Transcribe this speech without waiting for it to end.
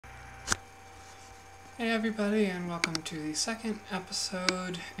Hey everybody, and welcome to the second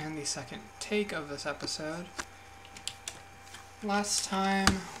episode and the second take of this episode. Last time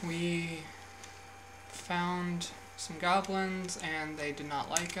we found some goblins and they did not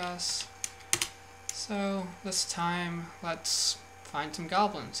like us. So this time let's find some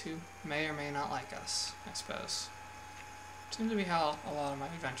goblins who may or may not like us, I suppose. Seems to be how a lot of my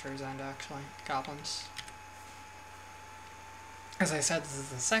adventures end, actually. Goblins. As I said, this is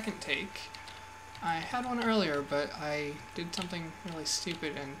the second take. I had one earlier, but I did something really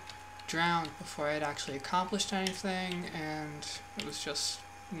stupid and drowned before I had actually accomplished anything, and it was just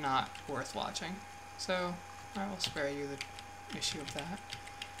not worth watching. So I will spare you the issue of that.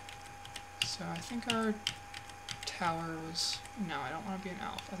 So I think our tower was... No, I don't want to be an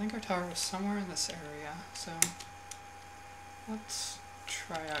elf. I think our tower was somewhere in this area, so let's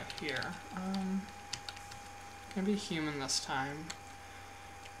try out here. Gonna be human this time,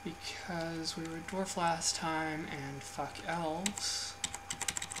 because we were dwarf last time, and fuck elves.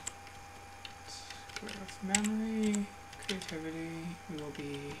 Let's get rid of memory, creativity. We will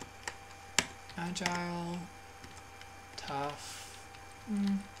be agile, tough,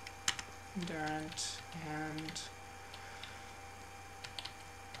 endurant, and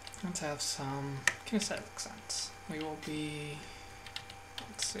let's have some kinesthetic sense. We will be,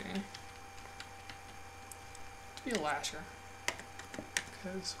 let's see, let's be a lasher,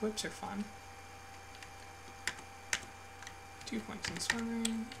 because whips are fun. 2 points in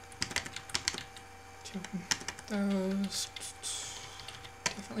swimming. Those.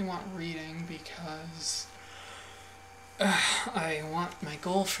 Definitely want reading because I want my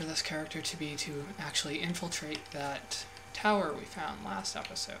goal for this character to be to actually infiltrate that tower we found last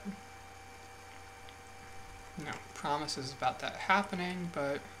episode. No promises about that happening,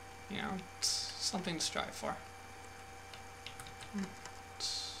 but you know, it's something to strive for.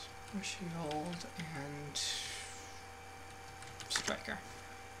 Shield and striker.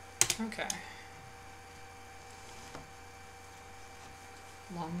 Okay.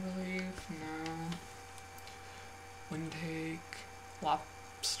 Long relief, no. Windtake,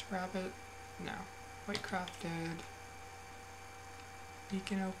 lobster rabbit, no. White crafted,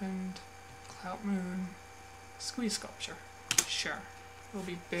 beacon opened, clout moon, squeeze sculpture. Sure. It'll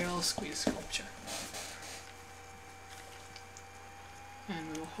be Bale squeeze sculpture.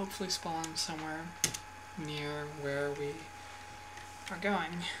 And we will hopefully spawn somewhere near where we are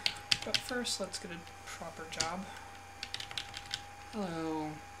going. But first, let's get a proper job.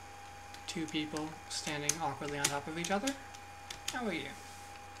 Hello, two people standing awkwardly on top of each other. How are you?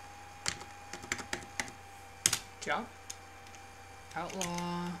 Job?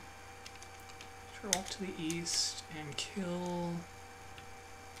 Outlaw. Stroll to the east and kill...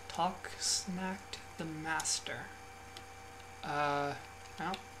 Talk snacked the master. I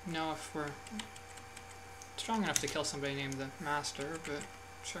don't know if we're strong enough to kill somebody named the Master, but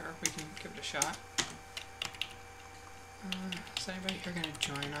sure, we can give it a shot. Is anybody here gonna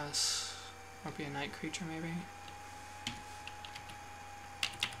join us? Might be a night creature, maybe?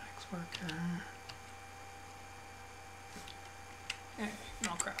 Ex-worker. Hey,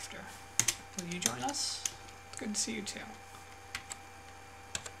 Millcrafter. Will you join us? It's good to see you too.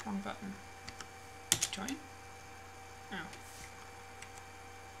 Wrong button. Join? Oh.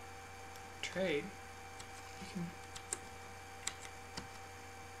 Trade. You can...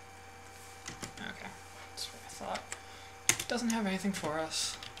 Okay, that's what I thought. It doesn't have anything for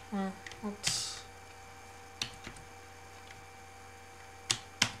us. Well, let's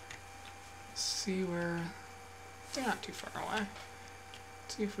see where... They're not too far away.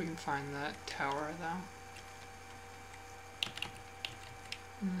 Let's see if we can find that tower, though.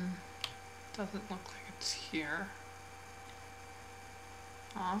 Doesn't look like it's here.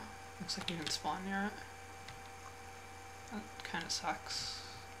 Aw. Looks like we can spawn near it. That kind of sucks.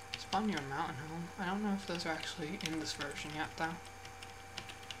 Spawn near a mountain home. I don't know if those are actually in this version yet, though.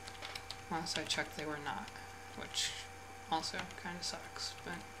 Last I checked, they were not. Which also kind of sucks,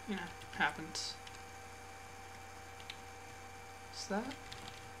 but, you know, happens. Is that?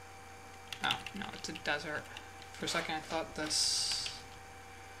 Oh, no, it's a desert. For a second I thought this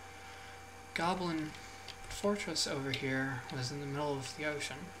goblin fortress over here was in the middle of the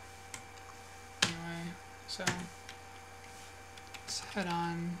ocean. Anyway, so let's head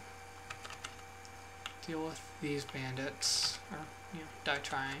on, deal with these bandits, or, you know, die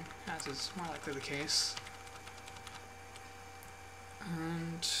trying, as is more likely the case.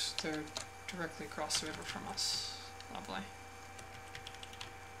 And they're directly across the river from us. Lovely.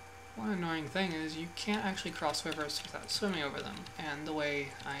 One annoying thing is you can't actually cross rivers without swimming over them, and the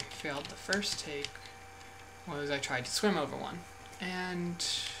way I failed the first take was I tried to swim over one, and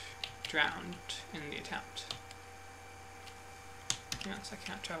drowned in the attempt. Yes, I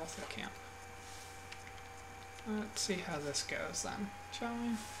can't travel through camp. Let's see how this goes then, shall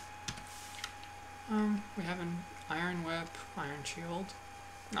we? We have an iron whip, iron shield.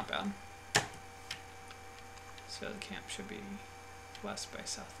 Not bad. So the camp should be west by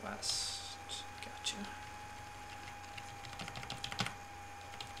southwest. Gotcha.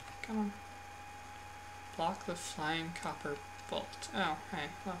 Come on. Block the flying copper bolt. Oh, hey,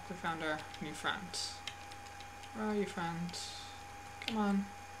 look, we found our new friends. Where are you, friends? Come on.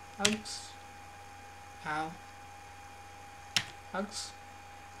 Hugs? Ow. Hugs?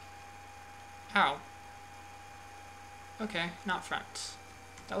 Ow. Okay, not friends.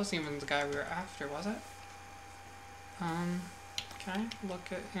 That wasn't even the guy we were after, was it? Can I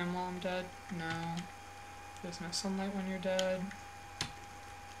look at him while I'm dead? No. There's no sunlight when you're dead.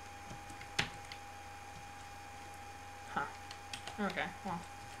 Huh. Okay, well,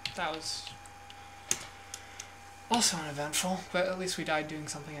 that was also uneventful, but at least we died doing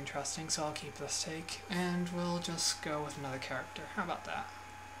something interesting, so I'll keep this take, and we'll just go with another character. How about that?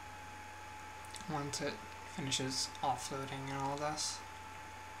 Once it finishes offloading and all this.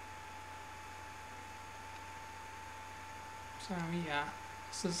 So yeah,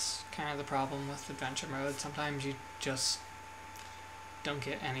 this is kind of the problem with adventure mode. Sometimes you just don't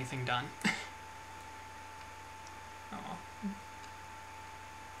get anything done. Oh well.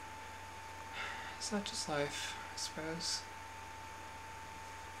 Is that just life, I suppose?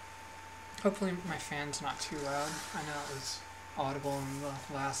 Hopefully my fan's not too loud. I know it was audible in the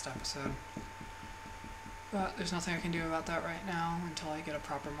last episode. But there's nothing I can do about that right now until I get a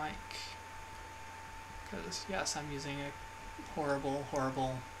proper mic. Because yes, I'm using a horrible,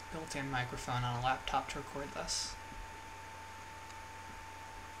 horrible built-in microphone on a laptop to record this.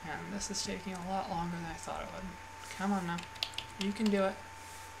 And this is taking a lot longer than I thought it would. Come on now. You can do it.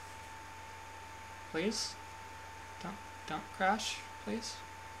 Please? Don't crash, please?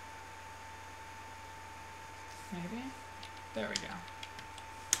 Maybe? There we go.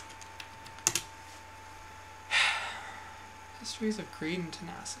 Histories of greed and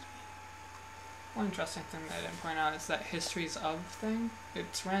tenacity. One interesting thing that I didn't point out is that histories of thing,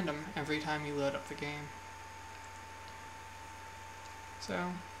 it's random every time you load up the game.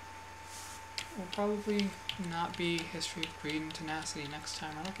 So, will probably not be history of greed and tenacity next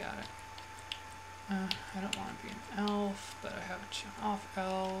time I look at it. I don't want to be an elf, but I have a chunk off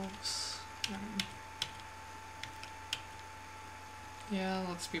elves. Yeah,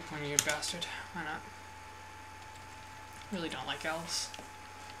 let's be a pointy-eared bastard. Why not? Really don't like elves.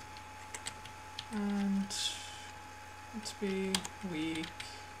 And let's be weak,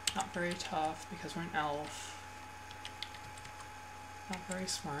 not very tough because we're an elf. Not very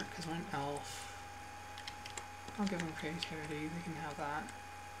smart because we're an elf. I'll give them creativity, they can have that.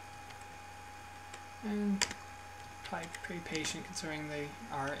 And probably pretty patient considering they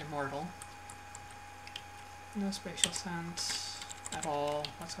are immortal. No spatial sense at all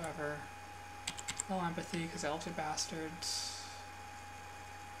whatsoever. Low empathy because elves are bastards.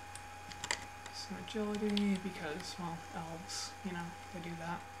 Some agility because, well, elves, you know, they do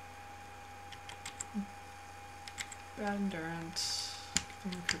that. Bad endurance,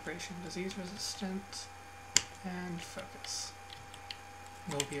 give them recuperation, disease resistant, and focus.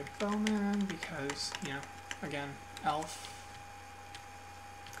 Will be a bowman because, you know, again, elf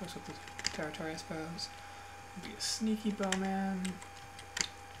goes with the territory, I suppose. Will be a sneaky bowman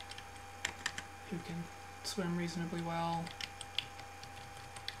who can swim reasonably well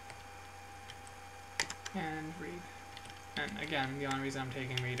and read. And again, the only reason I'm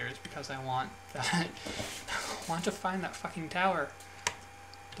taking reader is because I want that. I want to find that fucking tower.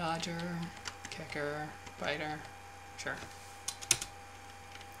 Dodger, kicker, biter, sure.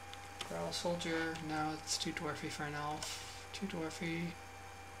 Growl soldier, no, it's too dwarfy for an elf. Too dwarfy.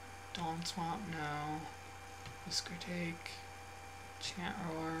 Dawn swamp, no. Whisker take. Chant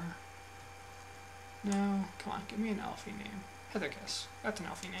roar. No, come on, give me an elfie name. Heatherkiss, that's an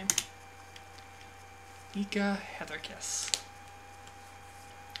elfie name. Ika Heatherkiss.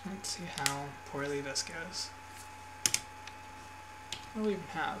 Let's see how poorly this goes. What do we even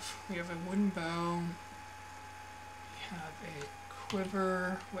have? We have a wooden bow. We have a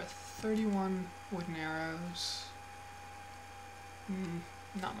quiver with 31 wooden arrows.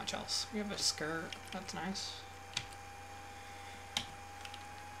 Not much else. We have a skirt. That's nice.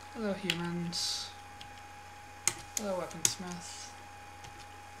 Hello, humans. Hello, weaponsmith.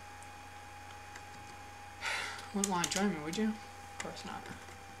 Wouldn't want to join me, would you? Of course not.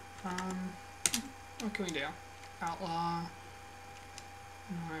 What can we do? Outlaw.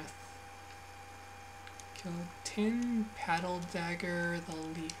 North. Kill tin paddle dagger the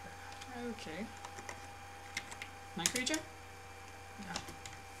leader. Okay. Night creature? No.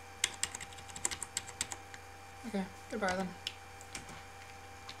 Okay, goodbye then.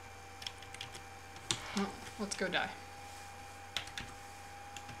 Well, let's go die.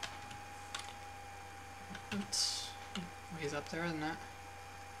 That's ways up there, isn't it?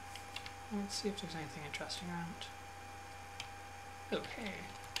 Let's see if there's anything interesting around. Oh, hey.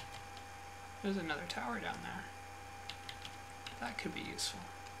 There's another tower down there. That could be useful.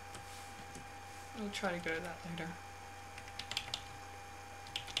 We'll try to go to that later.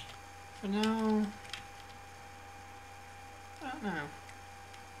 For now, I don't know.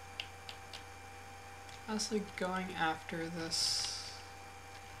 Honestly, going after this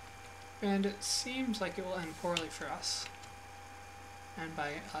bandit seems like it will end poorly for us. And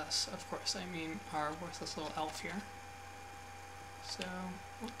by us, of course, I mean our worthless little elf here. So,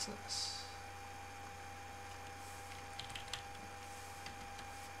 what's this?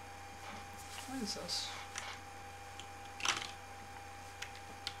 What is this?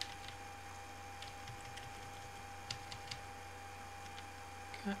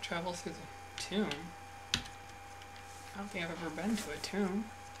 Can't travel through the tomb. I don't think I've ever been to a tomb.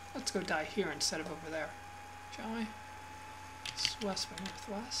 Let's go die here instead of over there, shall we? It's west by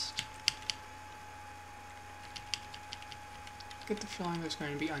northwest. Get the feeling there's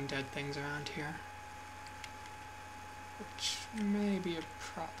going to be undead things around here, which may be a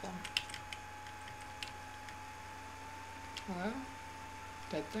problem. Hello?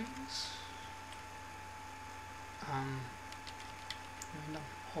 Dead things? Random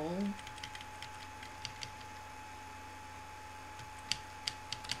hole?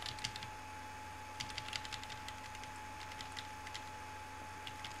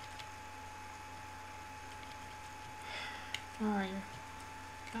 Where are you?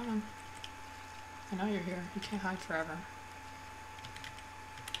 Come on. I know you're here. You can't hide forever.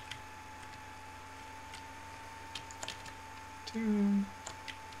 Tomb.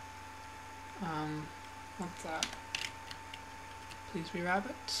 What's that? Please be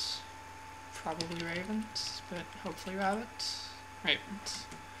rabbits. Probably ravens, but hopefully rabbits. Ravens.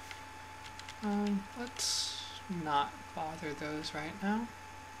 Let's not bother those right now,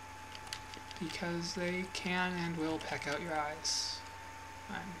 because they can and will peck out your eyes.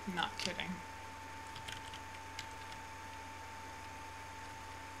 I'm not kidding.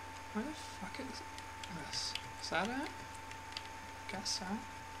 Where the fuck is this? Is that it? Guess so.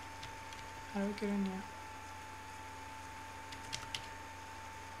 How do we get in here?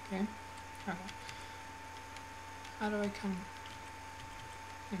 Okay. Okay. How do I come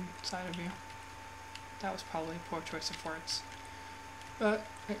inside of you? That was probably a poor choice of words. But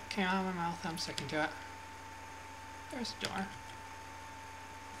it came out of my mouth, I'm sticking to it. There's a door.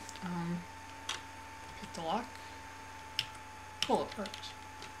 Hit the lock. Pull it first.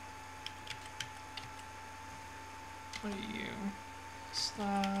 What are you?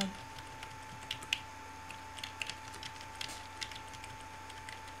 Slab.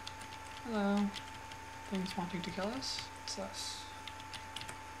 Hello. Things wanting to kill us? What's this?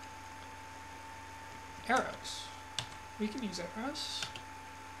 Arrows. We can use arrows.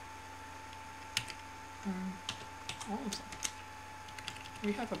 All of them.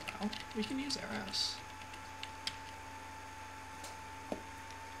 We have a bow. We can use arrows.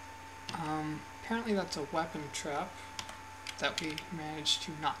 Apparently that's a weapon trap that we managed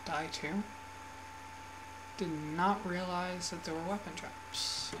to not die to. Did not realize that there were weapon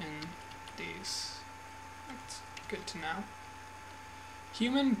traps in these. That's good to know.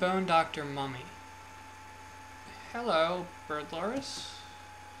 Human Bone Doctor Mummy. Hello, birdlores.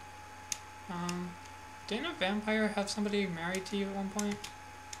 Didn't a vampire have somebody married to you at one point?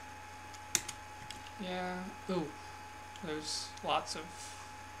 Yeah. Ooh. There's lots of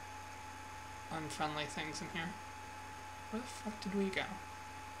unfriendly things in here. Where the fuck did we go?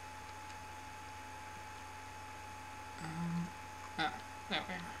 Oh, there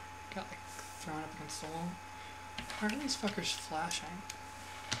we are. Got like thrown up against the wall. Why are these fuckers flashing?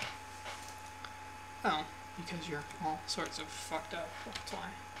 Oh, because you're all sorts of fucked up, that's why.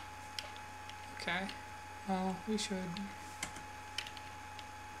 Okay, well, we should...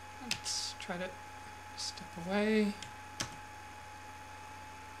 Let's try to step away.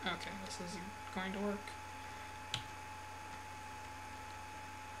 Okay, this isn't going to work.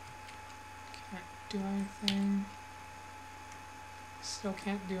 Can't do anything. Still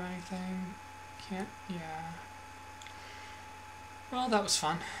can't do anything. Can't, yeah. Well, that was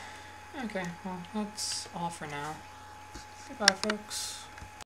fun. Okay, well, that's all for now. Goodbye, folks.